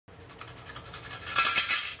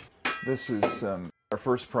This is our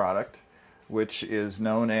first product, which is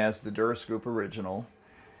known as the Durascoop Original.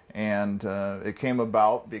 And it came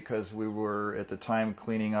about because we were at the time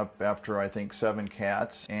cleaning up after I think 7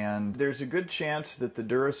 cats, and there's a good chance that the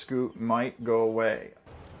Durascoop might go away.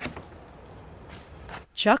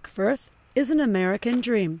 Chuck Firth is an American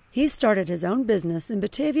dream. He started his own business in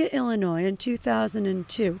Batavia, Illinois in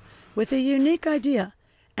 2002 with a unique idea,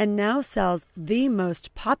 and now sells the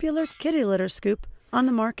most popular kitty litter scoop on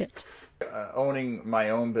the market. Owning my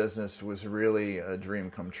own business was really a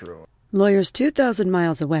dream come true. Lawyers 2,000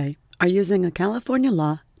 miles away are using a California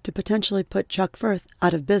law to potentially put Chuck Firth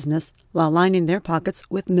out of business while lining their pockets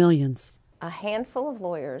with millions. A handful of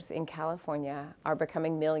lawyers in California are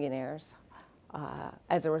becoming millionaires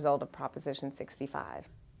as a result of Proposition 65.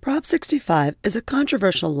 Prop 65 is a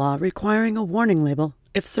controversial law requiring a warning label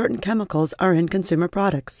if certain chemicals are in consumer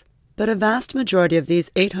products. But a vast majority of these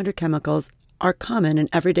 800 chemicals are common in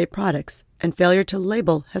everyday products, and failure to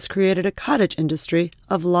label has created a cottage industry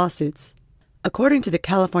of lawsuits. According to the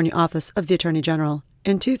California Office of the Attorney General,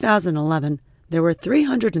 in 2011, there were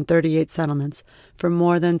 338 settlements for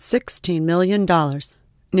more than $16 million.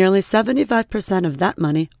 Nearly 75% of that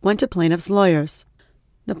money went to plaintiffs' lawyers.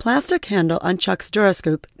 The plastic handle on Chuck's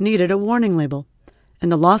Durascoop needed a warning label,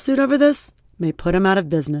 and the lawsuit over this may put him out of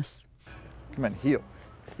business. Come on, heel.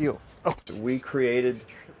 Oh. We created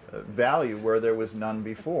value where there was none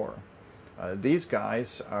before. These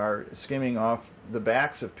guys are skimming off the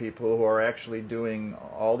backs of people who are actually doing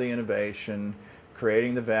all the innovation,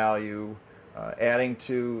 creating the value, adding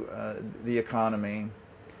to the economy,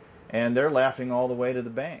 and they're laughing all the way to the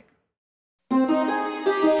bank.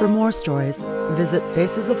 For more stories, visit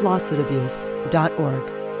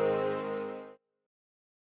facesoflawsuitabuse.org.